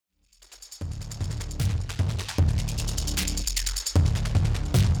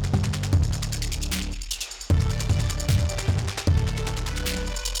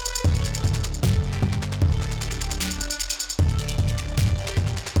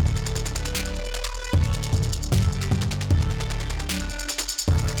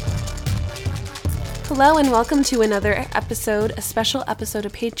Hello and welcome to another episode, a special episode, a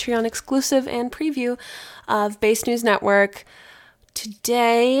Patreon exclusive and preview of Base News Network.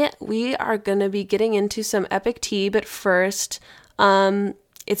 Today we are going to be getting into some epic tea, but first,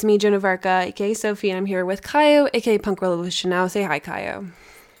 it's me, Jonah Varka, aka Sophie, and I'm here with Kaio, aka Punk Revolution. Now say hi, Kaio.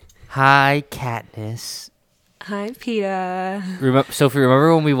 Hi, Katniss. Hi, Peta. Sophie,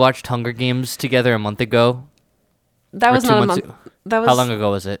 remember when we watched Hunger Games together a month ago? That was not a month. How long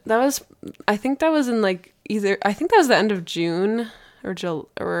ago was it? I think that was in the end of June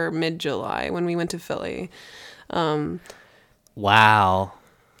or mid-July when we went to Philly. Wow.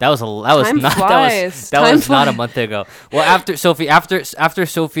 That was not a month ago. Well, after Sophie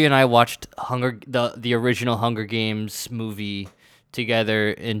and I watched the original Hunger Games movie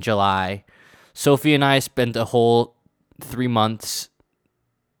together in July, Sophie and I spent a whole 3 months.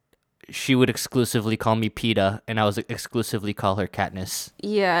 She would exclusively call me Peta, and I was exclusively call her Katniss.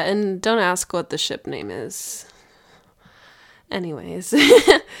 Yeah, and don't ask what the ship name is. Anyways,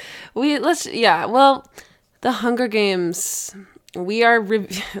 the Hunger Games.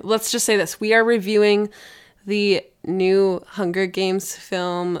 Let's just say this: we are reviewing the new Hunger Games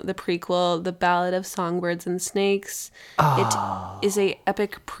film, the prequel, The Ballad of Songbirds and Snakes. Oh. It is a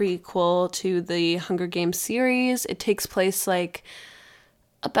epic prequel to the Hunger Games series. It takes place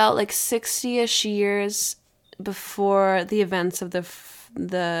about 60-ish years before the events of the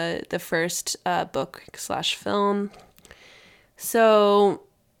first book / film. So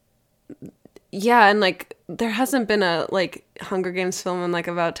yeah, and there hasn't been a Hunger Games film in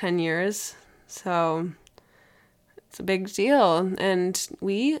about 10 years. So it's a big deal, and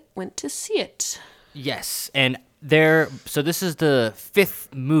we went to see it. Yes, and so this is the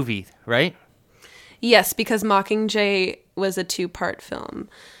 5th movie, right? Yes, because Mockingjay was a 2-part film.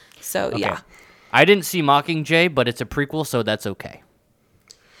 So, okay. Yeah. I didn't see Mockingjay, but it's a prequel, so that's okay.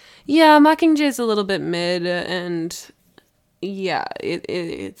 Yeah, Mockingjay's a little bit mid, and yeah,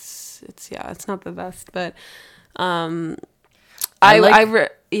 it's not the best, but I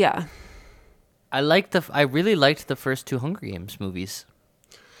really liked the first 2 Hunger Games movies.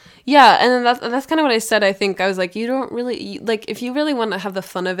 Yeah, and that's kind of what I said. I think I was like, you don't really if you really want to have the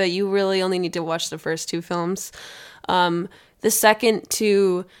fun of it, you really only need to watch the first 2 films. The second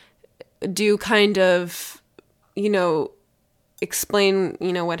to do kind of, explain,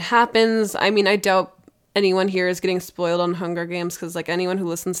 what happens. I mean, I doubt anyone here is getting spoiled on Hunger Games because anyone who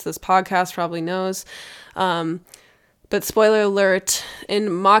listens to this podcast probably knows. But spoiler alert, in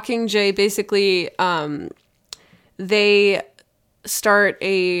Mockingjay, basically, they start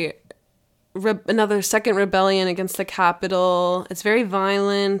another second rebellion against the Capitol. It's very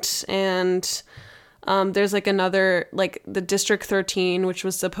violent, and there's another the District 13, which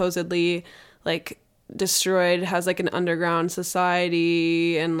was supposedly destroyed, has an underground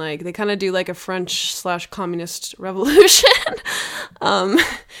society, and they kind of do a French / communist revolution.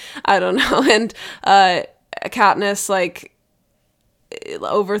 I don't know, and Katniss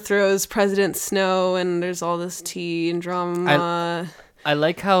overthrows President Snow, and there's all this tea and drama. I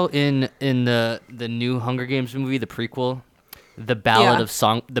like how in the new Hunger Games movie, the prequel, the Ballad of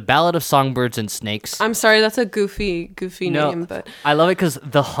Songbirds and Snakes. I'm sorry, that's a goofy name, but I love it because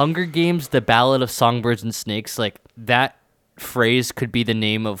the Hunger Games, the Ballad of Songbirds and Snakes, that phrase could be the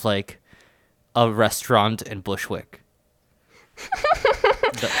name of a restaurant in Bushwick.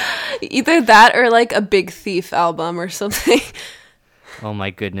 Either that or a Big Thief album or something. Oh my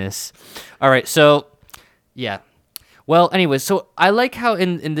goodness. All right, so yeah. Well, anyways, so I like how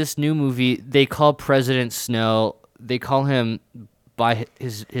in this new movie they call President Snow, they call him by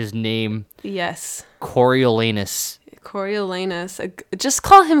his name. Yes. Coriolanus. Just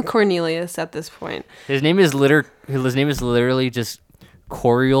call him Cornelius at this point. His name is literally just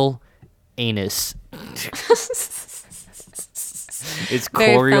Coriolanus. It's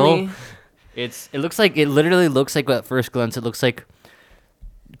Coriol. It literally looks like at first glance it looks like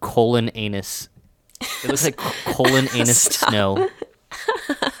colon anus. It looks like colon anus Snow.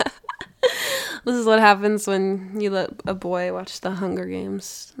 This is what happens when you let a boy watch the Hunger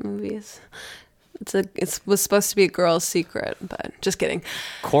Games movies. It was supposed to be a girl's secret, but just kidding.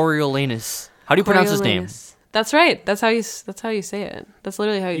 Coriolanus. How do you pronounce his name? That's right. That's how you say it. That's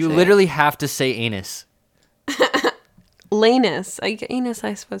literally how you say it. You literally have to say anus. Lanus. Anus,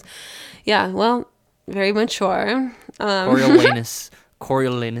 I suppose. Yeah, well, very mature. Coriolanus.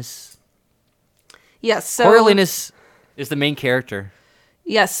 Yes, so Coriolanus is the main character.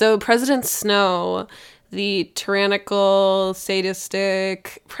 Yes, so President Snow, the tyrannical,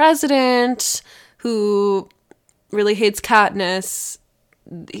 sadistic president who really hates Katniss,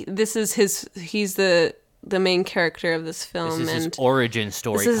 he's the the main character of this film. This is his origin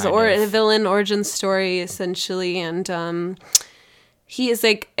story. This is a villain origin story, essentially. And he is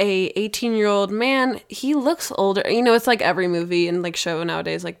like a 18-year-old man. He looks older. You know, it's like every movie and like show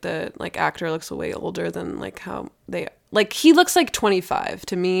nowadays, like the like actor looks way older than like how they like. He looks like 25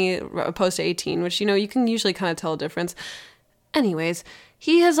 to me, opposed to 18, which, you know, you can usually kind of tell a difference. Anyways,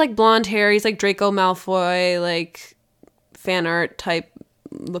 he has like blonde hair. He's like Draco Malfoy, like fan art type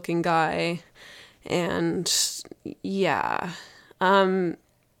looking guy. And yeah, Hunter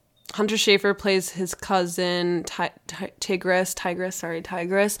Schafer plays his cousin Tigress,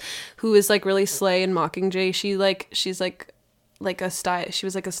 who is like really slay in Mockingjay. She was like a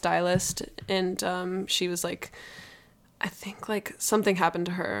stylist, and she was like, I think like something happened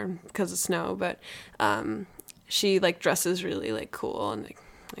to her because of snow, but she like dresses really like cool and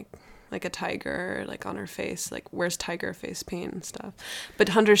like a tiger like on her face, like wears tiger face paint and stuff. But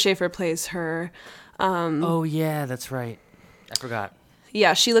Hunter Schafer plays her. Oh yeah, that's right. I forgot.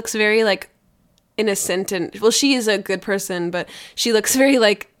 Yeah, she looks very like innocent, and well, she is a good person, but she looks very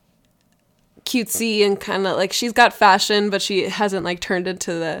like cutesy and kind of like she's got fashion, but she hasn't like turned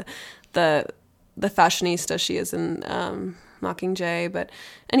into the fashionista she is in Mockingjay. But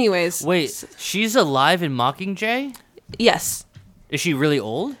anyways, wait, she's alive in Mockingjay? Yes. Is she really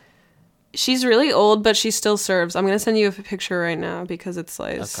old? She's really old, but she still serves. I'm gonna send you a picture right now because it's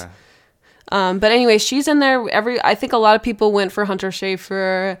like. Okay. But anyway, she's in there. I think a lot of people went for Hunter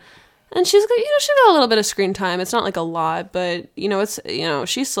Schafer, and she's got a little bit of screen time. It's not like a lot, but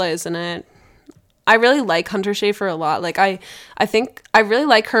she slays in it. I really like Hunter Schafer a lot. Like I think I really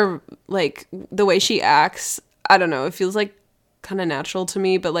like her, like the way she acts. I don't know. It feels like kind of natural to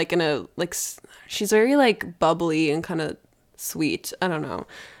me, but like in a like she's very like bubbly and kind of sweet. I don't know.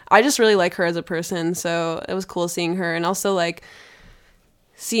 I just really like her as a person, so it was cool seeing her, and also like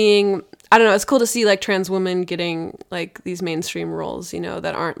seeing. I don't know, it's cool to see like trans women getting like these mainstream roles, you know,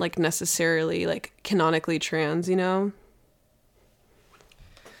 that aren't like necessarily like canonically trans, you know?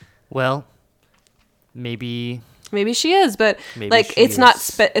 Well, maybe she is, but like it's not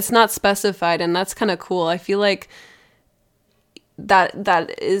specified, and that's kind of cool. I feel like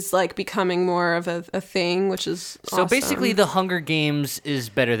that is like becoming more of a thing, which is so awesome. Basically the Hunger Games is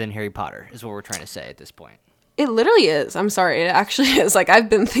better than Harry Potter is what we're trying to say at this point. It literally is. I'm sorry. It actually is. Like, I've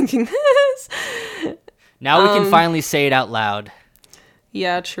been thinking this. Now we can finally say it out loud.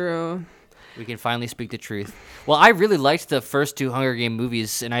 Yeah, true. We can finally speak the truth. Well, I really liked the first two Hunger Game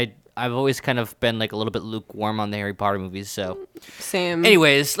movies, and I've always kind of been like a little bit lukewarm on the Harry Potter movies, so. Same.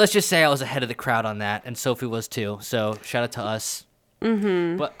 Anyways, let's just say I was ahead of the crowd on that, and Sophie was too, so shout out to us.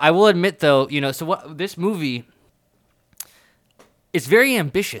 Mm-hmm. But I will admit, though, this movie is very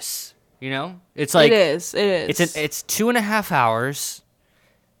ambitious. You know, it's like it is. It's 2.5 hours,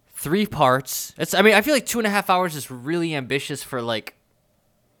 3 parts. I feel like 2.5 hours is really ambitious for like,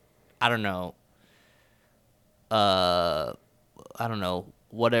 I don't know,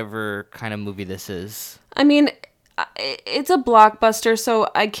 whatever kind of movie this is. I mean, it's a blockbuster, so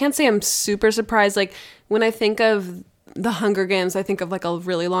I can't say I'm super surprised. Like when I think of the Hunger Games, I think of like a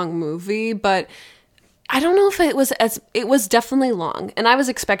really long movie, but. I don't know if it was definitely long, and I was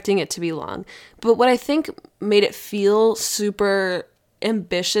expecting it to be long. But what I think made it feel super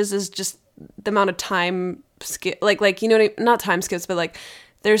ambitious is just the amount of time skip, like you know what I mean? Not time skips, but like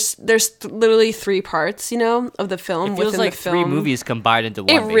there's literally 3 parts, you know, of the film. It feels like 3 movies combined into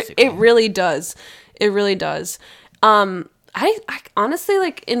one. Basically, it really does. It really does. I honestly,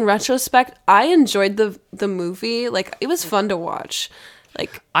 like in retrospect, I enjoyed the movie. Like it was fun to watch.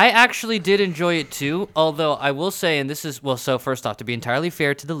 Like I actually did enjoy it too, although I will say, and this is, so first off, to be entirely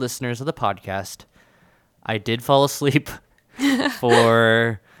fair to the listeners of the podcast, I did fall asleep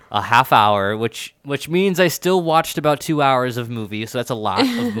for a half hour, which means I still watched about 2 hours of movie, so that's a lot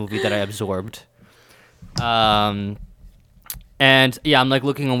of movie that I absorbed. And yeah, I'm like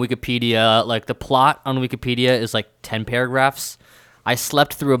looking on Wikipedia, like the plot on Wikipedia is like 10 paragraphs. I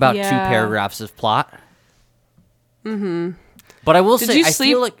slept through about 2 paragraphs of plot. Mm-hmm. But I will say, I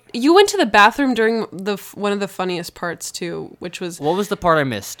feel like you went to the bathroom during one of the funniest parts too, which was what was the part I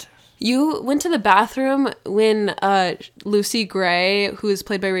missed? You went to the bathroom when Lucy Gray, who is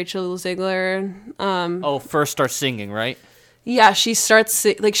played by Rachel Zegler, first starts singing, right? Yeah, she starts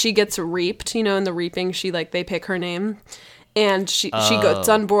like she gets reaped, you know, in the reaping, they pick her name. And she gets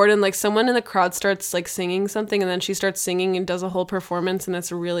on board, and like someone in the crowd starts like singing something, and then she starts singing and does a whole performance, and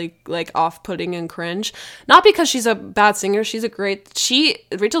it's really like off-putting and cringe. Not because she's a bad singer, Rachel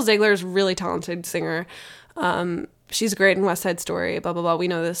Zegler is a really talented singer. she's great in West Side Story, blah blah blah. We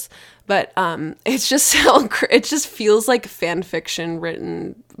know this, but it's just it just feels like fan fiction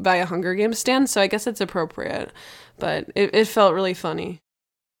written by a Hunger Games stan. So I guess it's appropriate, but it felt really funny.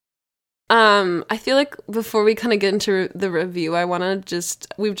 I feel like before we kind of get into the review, I want to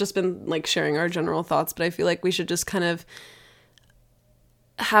we've just been like sharing our general thoughts, but I feel like we should just kind of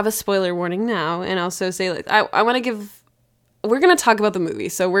have a spoiler warning now, and also say like I want to give. We're gonna talk about the movie,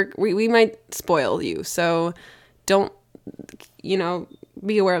 so we might spoil you, so don't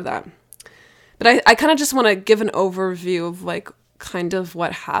be aware of that. But I kind of just want to give an overview of like kind of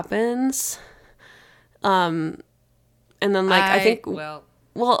what happens, and then like I think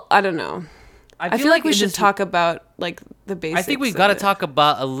well I don't know. I feel like we should talk about like the basics. I think we got to talk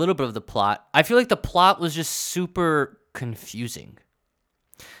about a little bit of the plot. I feel like the plot was just super confusing.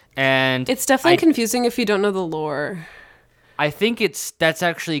 And it's definitely confusing if you don't know the lore. I think that's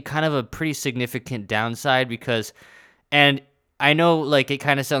actually kind of a pretty significant downside because, and I know like it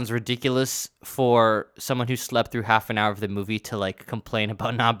kind of sounds ridiculous for someone who slept through half an hour of the movie to like complain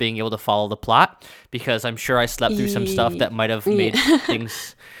about not being able to follow the plot, because I'm sure I slept through some stuff that might have made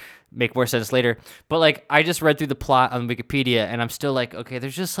things make more sense later. But like I just read through the plot on Wikipedia and I'm still like, okay,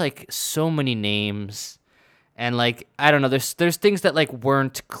 there's just like so many names. And like I don't know, there's things that like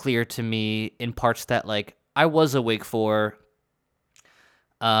weren't clear to me in parts that like I was awake for,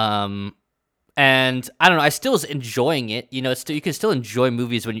 and I don't know, I still was enjoying it. You can still enjoy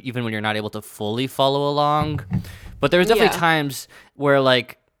movies even when you're not able to fully follow along. But there was definitely times where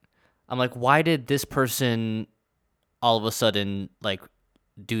like I'm like, why did this person all of a sudden like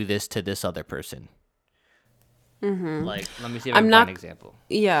do this to this other person? Mm-hmm. Like, let me see if I can find an example.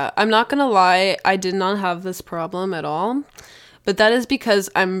 Yeah, I'm not gonna lie, I did not have this problem at all, but that is because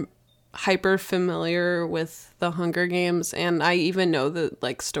I'm hyper familiar with the Hunger Games, and I even know the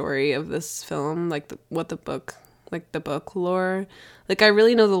like story of this film, like the book lore. Like I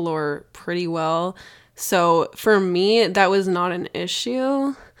really know the lore pretty well, so for me that was not an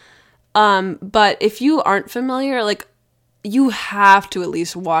issue. But if you aren't familiar, like you have to at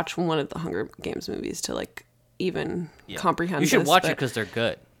least watch one of the Hunger Games movies to like even comprehend. You should watch it because they're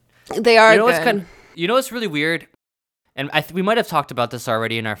good. They are good. What's really weird, and we might have talked about this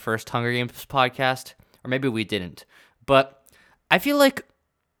already in our first Hunger Games podcast, or maybe we didn't, but I feel like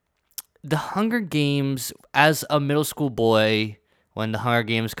the Hunger Games, as a middle school boy, when the Hunger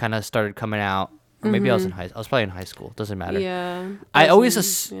Games kind of started coming out, or maybe I was probably in high school, doesn't matter. Yeah. I always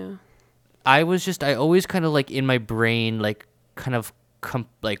kind of like in my brain, like kind of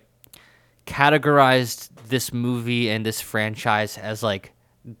categorized this movie and this franchise as like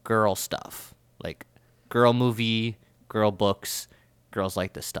girl stuff, like girl movie, girl books, girls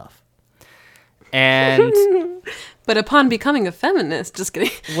like this stuff. And but upon becoming a feminist, just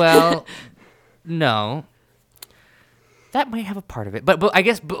kidding. Well, no, that might have a part of it, but I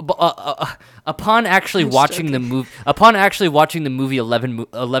guess upon actually watching the movie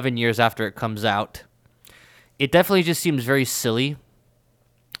 11 years after it comes out, it definitely just seems very silly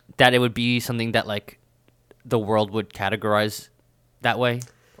that it would be something that like the world would categorize that way,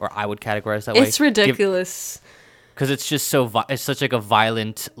 or I would categorize that way. It's ridiculous. Because it's just it's such like a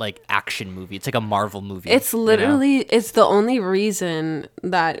violent like action movie. It's like a Marvel movie. It's literally, it's the only reason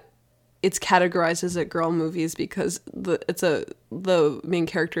that it's categorized as a girl movie is because the main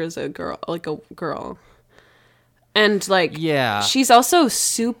character is a girl. And like, she's also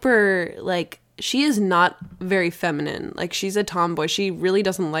super like, she is not very feminine. Like she's a tomboy. She really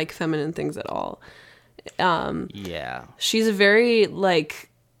doesn't like feminine things at all. She's very like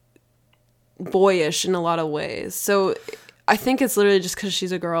boyish in a lot of ways. So I think it's literally just because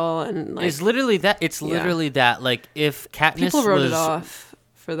she's a girl, and like, it's literally that. Like if Katniss people wrote it off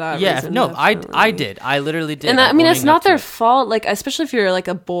for that. Yeah, reason, no, I did. I literally did. And I mean, it's not their fault. Like especially if you're like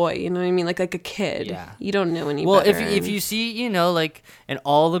a boy, you know what I mean? Like a kid. Yeah. You don't know any. Well, better. if you see, like, and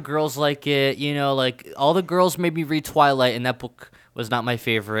all the girls like it, like all the girls made me read Twilight, and that book was not my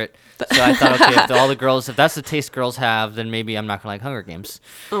favorite. So I thought, okay, if that's the taste girls have, then maybe I'm not gonna like Hunger Games.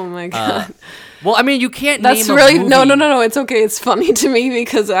 Oh my god. Well, I mean, you can't. That's name really a movie. No. It's okay. It's funny to me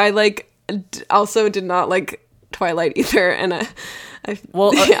because I like also did not like Twilight either, and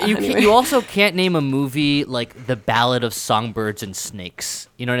anyway. You also can't name a movie like The Ballad of Songbirds and Snakes.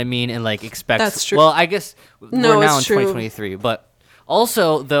 You know what I mean? And like expect. That's true. Well, I guess we're now in 2023, but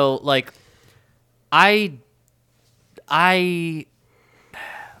also though, like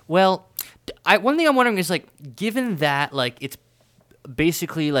one thing I'm wondering is like, given that like it's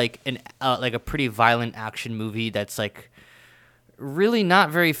basically like like a pretty violent action movie that's like really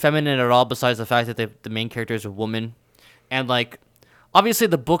not very feminine at all, besides the fact that the main character is a woman, and like obviously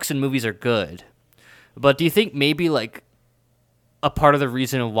the books and movies are good, But do you think maybe like a part of the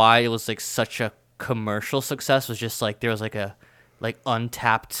reason why it was like such a commercial success was just like there was like a like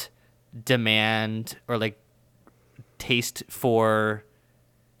untapped demand or like taste for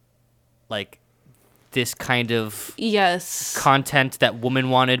like this kind of content that women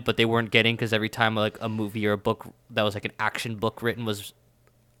wanted, but they weren't getting because every time like a movie or a book that was like an action book written was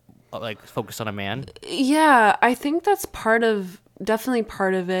like focused on a man. Yeah, I think that's definitely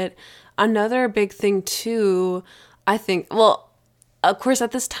part of it. Another big thing too, I think, well, of course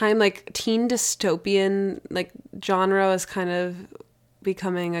at this time, like teen dystopian like genre is kind of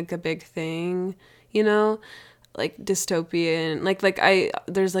becoming like a big thing, you know? Like dystopian,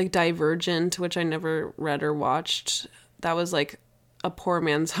 there's like Divergent, which I never read or watched. That was like a poor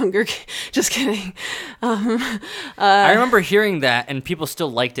man's Hunger Games. Just kidding. I remember hearing that, and people still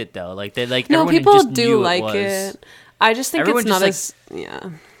liked it though. Like they like no, people do like it. I just think everyone it's not as yeah.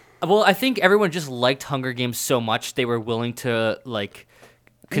 Well, I think everyone just liked Hunger Games so much they were willing to like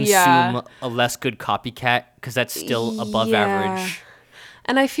consume a less good copycat because that's still above average.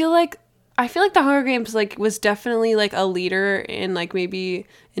 And I feel like the Hunger Games like was definitely like a leader and like maybe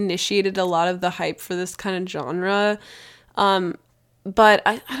initiated a lot of the hype for this kind of genre. But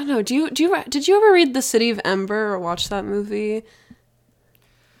I don't know. Did you ever read The City of Ember or watch that movie?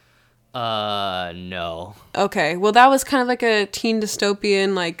 No. Okay. Well, that was kind of like a teen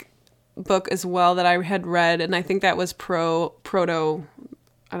dystopian like book as well that I had read, and I think that was proto.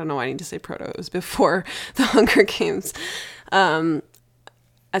 I don't know why I need to say proto. It was before the Hunger Games.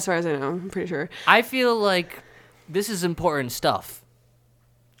 As far as I know, I'm pretty sure. I feel like this is important stuff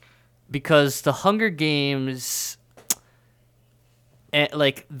because the Hunger Games,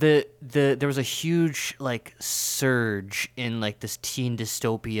 like there was a huge like surge in like this teen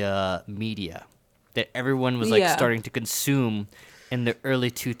dystopia media that everyone was like starting to consume in the early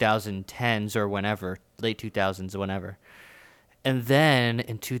 2010s or whenever, late 2000s or whenever. And then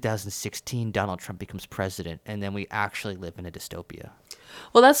in 2016, Donald Trump becomes president, and then we actually live in a dystopia.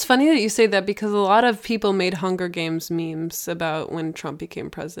 Well, that's funny that you say that because a lot of people made Hunger Games memes about when Trump became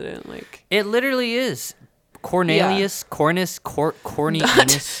president. Like it literally is. Cornelius, Cornus, Corny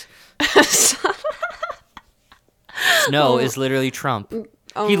Enos. Snow is literally Trump.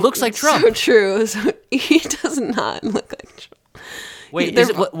 He looks like Trump. So true. So he does not look like Trump. Wait, is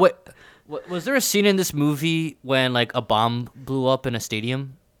it what? Was there a scene in this movie when like a bomb blew up in a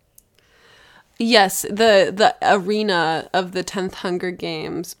stadium? Yes, the arena of the 10th Hunger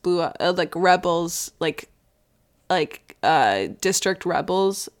Games blew up. Like rebels, like district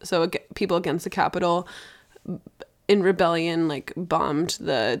rebels, so people against the Capitol in rebellion, like bombed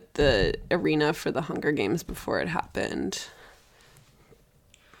the arena for the Hunger Games before it happened.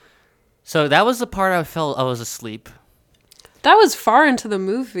 So that was the part I felt I was asleep. That was far into the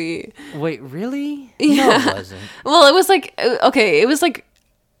movie. Wait, really? Yeah. No, it wasn't. Well, it was like, okay, it was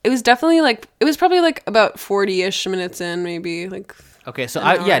definitely like, it was probably like about 40-ish minutes in, maybe like. Okay, so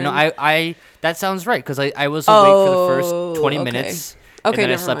I that sounds right, because I was awake for the first 20 minutes. Okay,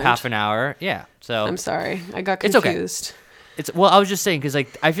 and then I slept half an hour. Yeah, so. I'm sorry. I got confused. Well, I was just saying, because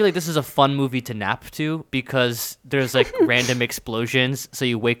like I feel like this is a fun movie to nap to, because there's like random explosions, so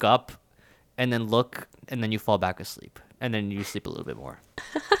you wake up and then look, and then you fall back asleep. And then you sleep a little bit more.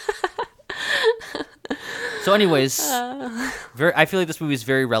 So anyways, I feel like this movie is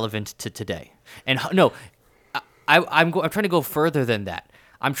very relevant to today. And no, I'm trying to go further than that.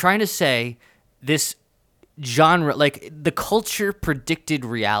 I'm trying to say this genre, like the culture predicted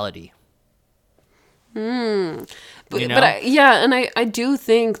reality. But I do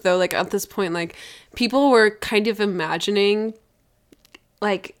think though, like at this point, like people were kind of imagining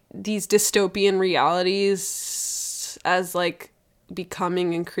like these dystopian realities as like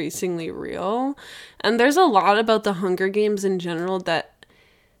becoming increasingly real, and there's a lot about the Hunger Games in general that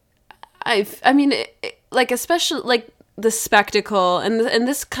like especially like the spectacle, and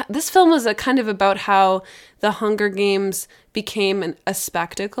this film was a kind of about how the Hunger Games became a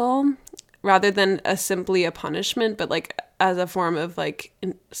spectacle rather than simply a punishment, but like as a form of like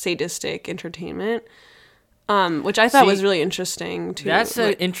sadistic entertainment, which I thought was really interesting too. That's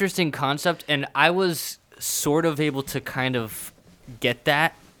an interesting concept, and I was sort of able to kind of get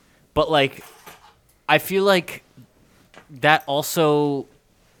that, but like I feel like that also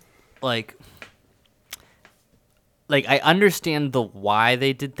like I understand the why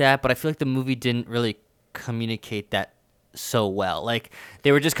they did that, but I feel like the movie didn't really communicate that so well. Like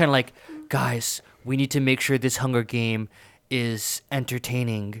they were just kind of like, guys, we need to make sure this Hunger Game is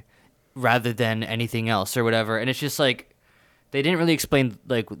entertaining rather than anything else or whatever, and it's just like they didn't really explain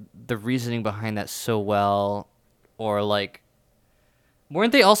like the reasoning behind that so well, or like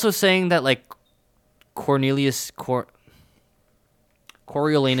weren't they also saying that like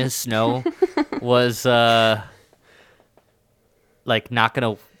Coriolanus Snow was like not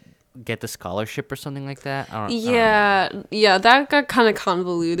gonna get the scholarship or something like that. I don't know. That got kind of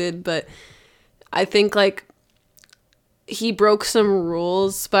convoluted, but I think like he broke some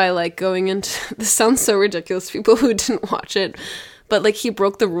rules by like going into this sounds so ridiculous, people who didn't watch it, but like he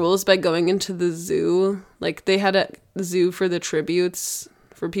broke the rules by going into the zoo. Like they had a zoo for the tributes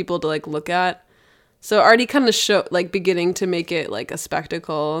for people to like look at. So already kind of beginning to make it like a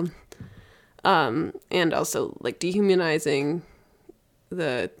spectacle, and also like dehumanizing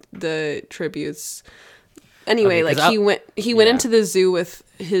the tributes. Anyway, okay, like he went into the zoo with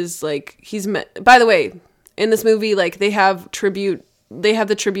his like by the way, in this movie, like they have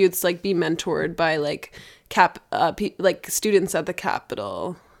the tributes like be mentored by like students at the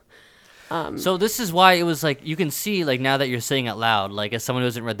Capitol. So this is why it was like, you can see like now that you're saying it loud, like as someone who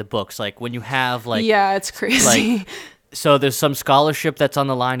hasn't read the books, like when you have like, yeah, it's crazy. Like, so there's some scholarship that's on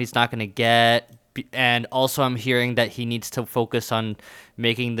the line he's not going to get. And also I'm hearing that he needs to focus on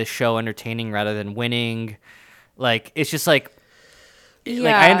making the show entertaining rather than winning. Like, it's just like, yeah.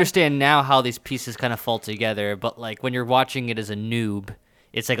 Like I understand now how these pieces kind of fall together, but like when you're watching it as a noob,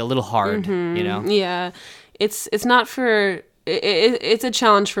 it's like a little hard, you know? Yeah. It's not for... It's a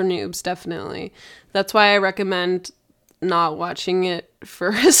challenge for noobs, definitely. That's why I recommend not watching it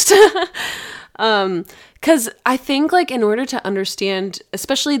first. Because I think, like, in order to understand,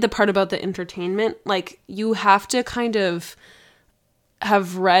 especially the part about the entertainment, like, you have to kind of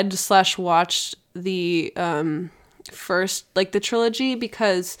have read/watched the first, like, the trilogy,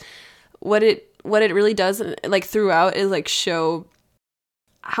 because what it really does, like, throughout is, like, show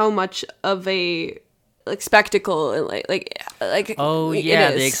how much of a... like spectacle, like oh yeah,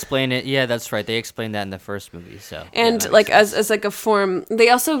 they explain it. Yeah, that's right, they explained that in the first movie. So and yeah, like as like a form, they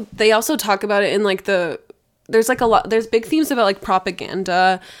also talk about it in like there's big themes about like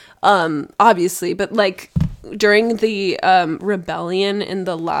propaganda, obviously, but like during the rebellion in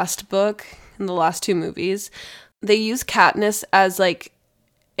the last book, in the last two movies, they use Katniss as like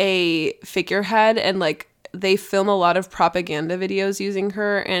a figurehead, and like they film a lot of propaganda videos using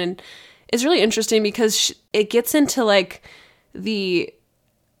her, and it's really interesting because it gets into like the,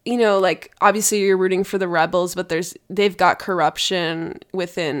 you know, like obviously you're rooting for the rebels, but they've got corruption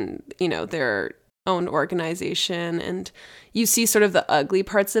within, you know, their own organization, and you see sort of the ugly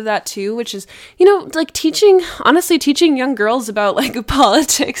parts of that too, which is, you know, like teaching young girls about like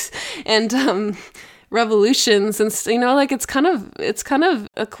politics and revolutions, and you know, like it's kind of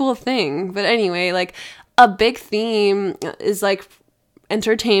a cool thing. But anyway, like a big theme is like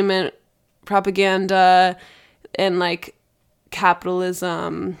entertainment, propaganda, and like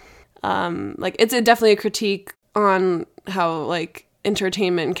capitalism. Like it's definitely a critique on how like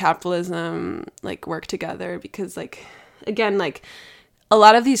entertainment and capitalism like work together, because like again, like a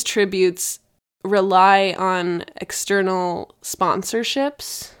lot of these tributes rely on external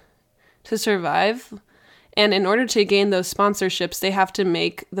sponsorships to survive, and in order to gain those sponsorships they have to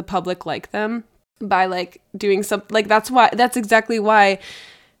make the public like them by like doing something. Like that's exactly why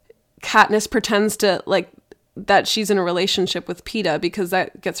Katniss pretends to like that she's in a relationship with Peeta, because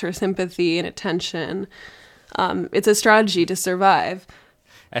that gets her sympathy and attention. It's a strategy to survive.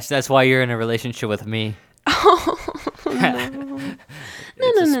 That's why you're in a relationship with me. Oh no.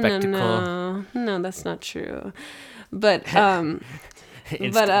 No, that's not true. But the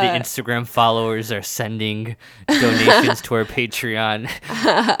Instagram followers are sending donations to our Patreon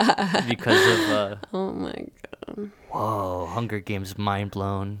because of oh my god. Whoa, Hunger Games mind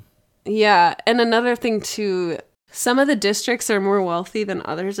blown. Yeah, and another thing too, some of the districts are more wealthy than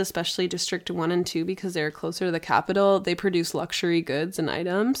others, especially District 1 and 2, because they're closer to the capital. They produce luxury goods and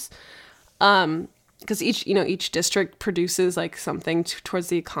items. Because each district produces like something towards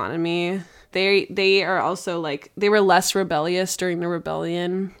the economy. They are also like, they were less rebellious during the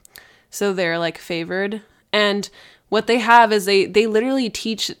rebellion, so they're like favored. And what they have is they literally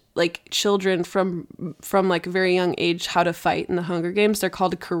teach like children from like a very young age how to fight in the Hunger Games. They're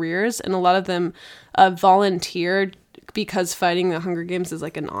called careers, and a lot of them volunteer because fighting the Hunger Games is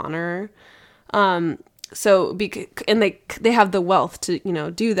like an honor. So they have the wealth to, you know,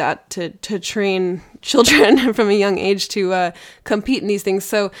 do that, to train children from a young age to compete in these things.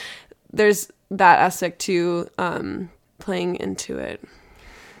 So there's that aspect too, playing into it.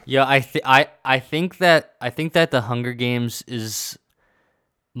 Yeah, I think that the Hunger Games is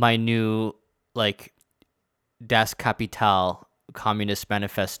my new like Das Kapital Communist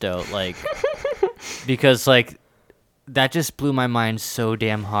Manifesto, like because like that just blew my mind so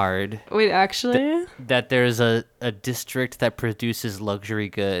damn hard. Wait, actually? That there's a district that produces luxury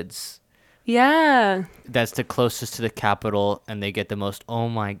goods. Yeah. That's the closest to the capital, and they get the most. Oh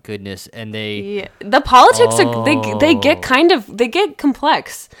my goodness! And the politics are they get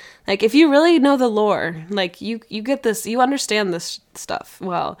complex. Like if you really know the lore, like you get this, you understand this stuff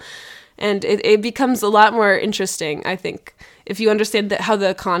well, and it becomes a lot more interesting. I think if you understand how the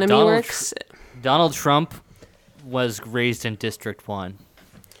economy works. Donald Trump was raised in District 1.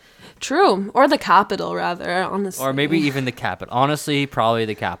 True. Or the capital, rather, honestly. Or maybe even the capital. Honestly, probably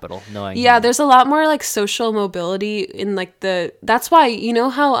the capital, knowing Yeah, him. there's a lot more, like, social mobility in, like, That's why, you know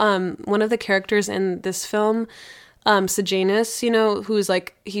how one of the characters in this film, Sejanus, you know, who's,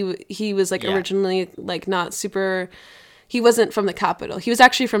 like, he was, like, originally, like, not super... He wasn't from the capital. He was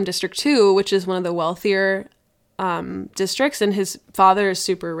actually from District 2, which is one of the wealthier districts, and his father is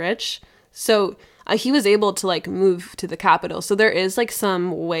super rich. So... he was able to like move to the capital. So there is like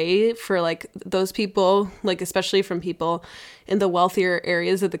some way for like those people, like especially from people in the wealthier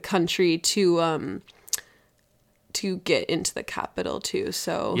areas of the country to get into the capital too.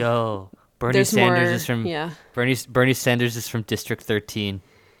 So Bernie Sanders is from Bernie Sanders is from District 13.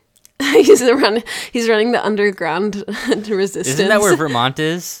 he's running the underground resistance. Isn't that where Vermont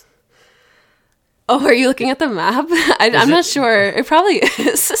is? Oh, are you looking at the map? I'm not sure. It probably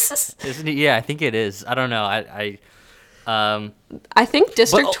is. Isn't it? Yeah, I think it is. I don't know. I think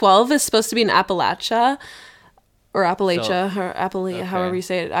District 12 is supposed to be in Appalachia or Appalachia or Appalachia, however you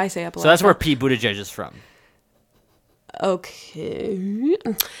say it. I say Appalachia. So that's where Pete Buttigieg is from. Okay.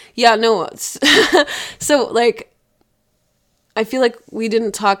 Yeah, no. So, like, I feel like we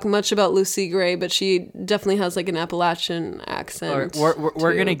didn't talk much about Lucy Gray, but she definitely has like an Appalachian accent.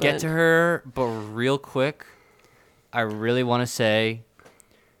 We're going to get to her, but real quick, I really want to say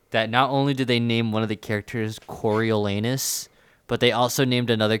that not only did they name one of the characters Coriolanus, but they also named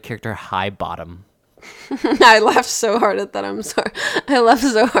another character High Bottom. I laughed so hard at that. I'm sorry. I laughed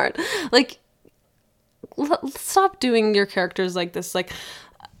so hard. Like, stop doing your characters like this. Like,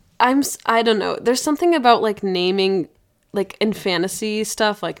 I don't know. There's something about like naming... like in fantasy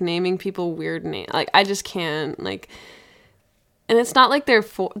stuff, like naming people weird names, like I just can't like. And it's not like they're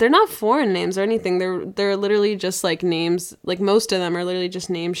not foreign names or anything. They're literally just like names. Like most of them are literally just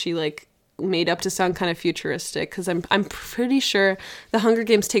names she like made up to sound kind of futuristic. Because I'm pretty sure the Hunger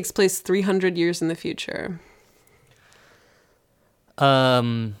Games takes place 300 years in the future.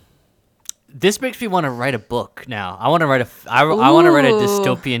 This makes me want to write a book now. I want to write I want to write a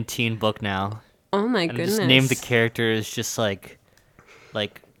dystopian teen book now. Oh my goodness! Just name the characters just like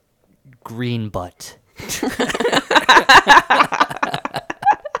Green Butt.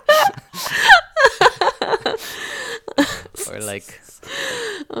 Or like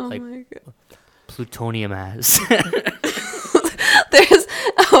my God. Plutonium as. There's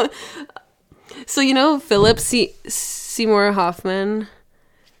so you know Philip Seymour Hoffman.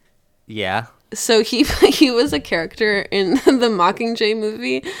 Yeah. So he was a character in the Mockingjay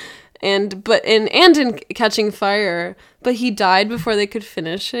movie. And in Catching Fire, but he died before they could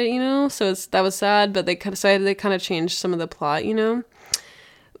finish it, you know. So that was sad, but they kind of changed some of the plot, you know,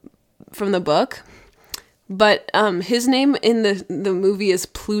 from the book. But his name in the movie is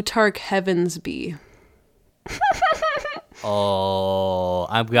Plutarch Heavensby. Oh,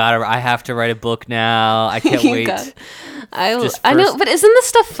 I have to write a book now. I can't wait. I know, but isn't this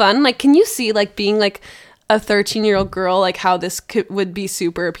stuff fun? Like, can you see like being like a 13-year-old girl, like how this would be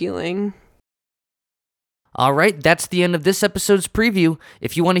super appealing? All right, that's the end of this episode's preview.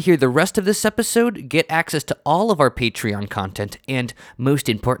 If you want to hear the rest of this episode, get access to all of our Patreon content, and most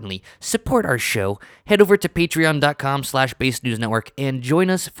importantly, support our show, head over to patreon.com/basednewsnetwork and join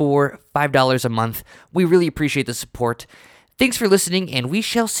us for $5 a month. We really appreciate the support. Thanks for listening, and we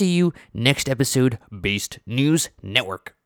shall see you next episode, Based News Network.